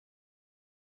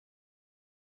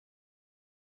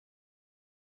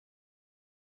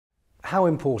How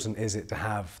important is it to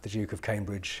have the Duke of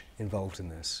Cambridge involved in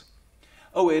this?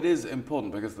 Oh, it is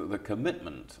important because the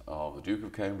commitment of the Duke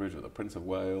of Cambridge or the Prince of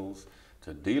Wales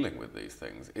to dealing with these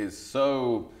things is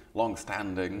so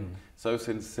long-standing, so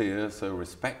sincere, so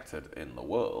respected in the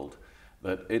world,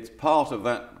 that it's part of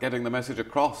that getting the message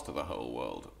across to the whole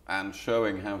world and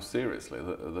showing how seriously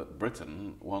that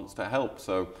Britain wants to help.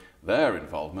 So their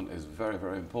involvement is very,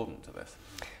 very important to this.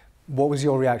 What was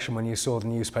your reaction when you saw the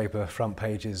newspaper front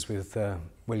pages with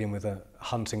William with a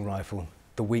hunting rifle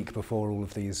the week before all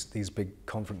of these big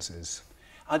conferences?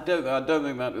 I don't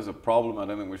think that is a problem. I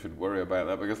don't think we should worry about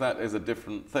that because that is a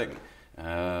different thing.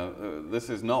 This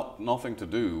is nothing to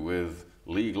do with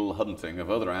legal hunting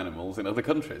of other animals in other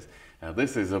countries.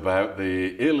 This is about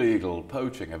the illegal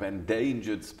poaching of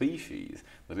endangered species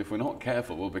that, if we're not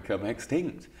careful, will become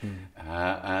extinct.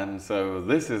 And so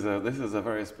this is a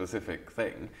very specific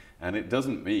thing, and it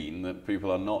doesn't mean that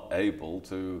people are not able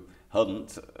to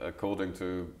hunt according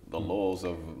to the laws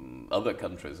of other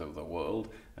countries of the world,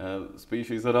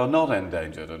 species that are not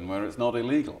endangered and where it's not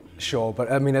illegal. Sure,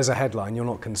 but I mean, as a headline, you're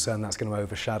not concerned that's going to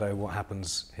overshadow what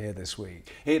happens here this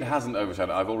week? It hasn't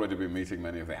overshadowed. I've already been meeting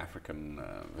many of the African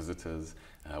visitors.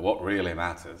 What really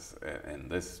matters in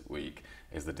this week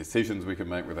is the decisions we can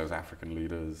make with those African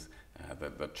leaders,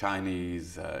 the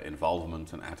Chinese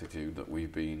involvement and attitude that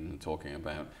we've been talking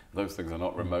about. Those things are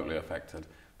not remotely affected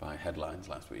by headlines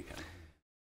last weekend.